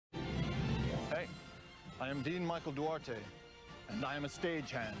I am Dean Michael Duarte, and I am a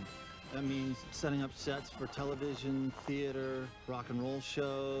stagehand. That means setting up sets for television, theater, rock and roll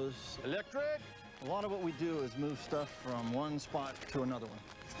shows. Electric! A lot of what we do is move stuff from one spot to another one.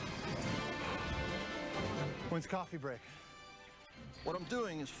 When's coffee break? What I'm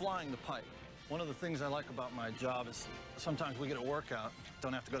doing is flying the pipe. One of the things I like about my job is sometimes we get a workout,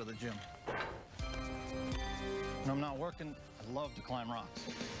 don't have to go to the gym. When I'm not working, I love to climb rocks.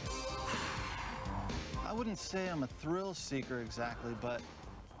 I wouldn't say I'm a thrill seeker exactly, but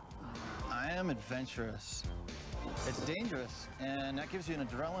I am adventurous. It's dangerous, and that gives you an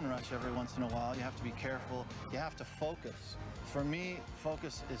adrenaline rush every once in a while. You have to be careful. You have to focus. For me,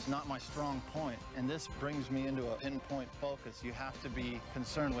 focus is not my strong point, and this brings me into an in-point focus. You have to be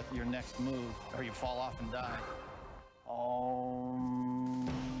concerned with your next move, or you fall off and die.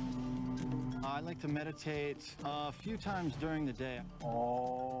 I like to meditate a few times during the day.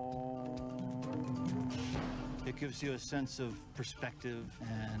 It gives you a sense of perspective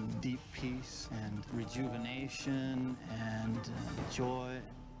and deep peace and rejuvenation and joy.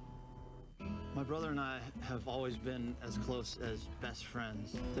 My brother and I have always been as close as best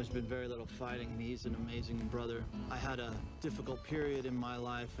friends. There's been very little fighting, and he's an amazing brother. I had a difficult period in my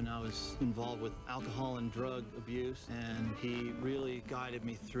life, and I was involved with alcohol and drug abuse, and he really guided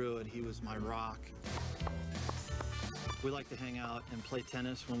me through it. He was my rock. We like to hang out and play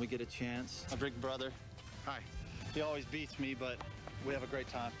tennis when we get a chance. My big brother. Hi. He always beats me, but we have a great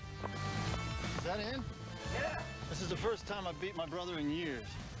time. Is that in? Yeah. This is the first time I've beat my brother in years.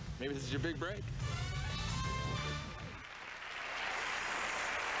 Maybe this is your big break.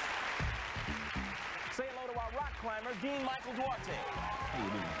 Say hello to our rock climber, Dean Michael Duarte. How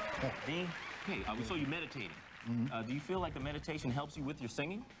you doing? Dean, hey, we saw you meditating. Do you feel like the meditation helps you with your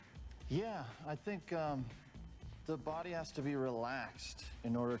singing? Yeah, I think the body has to be relaxed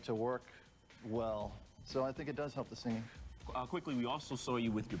in order to work well. So I think it does help the singing. Quickly, we also saw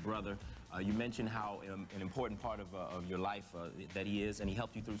you with your brother. You mentioned how an important part of your life that he is, and he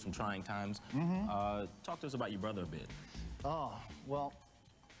helped you through some trying times. Talk to us about your brother a bit. Oh, well,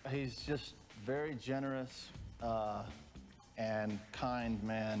 he's just very generous and kind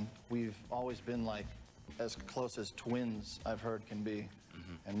man. We've always been like as close as twins, I've heard, can be.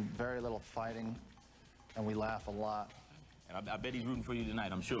 And very little fighting, and we laugh a lot. And I bet he's rooting for you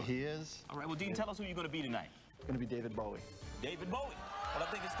tonight, I'm sure. He is. All right, well, Dean, tell us who you're going to be tonight. It's going to be David Bowie. David Bowie. Well, I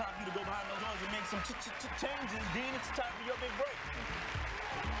think it's time for you to go behind those doors and make some changes. Dean, it's time for your big break.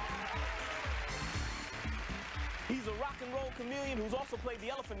 He's a rock and roll chameleon who's also played the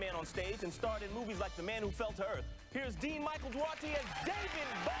Elephant Man on stage and starred in movies like The Man Who Fell to Earth. Here's Dean Michael Duarte as David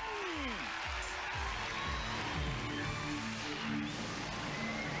Bowie.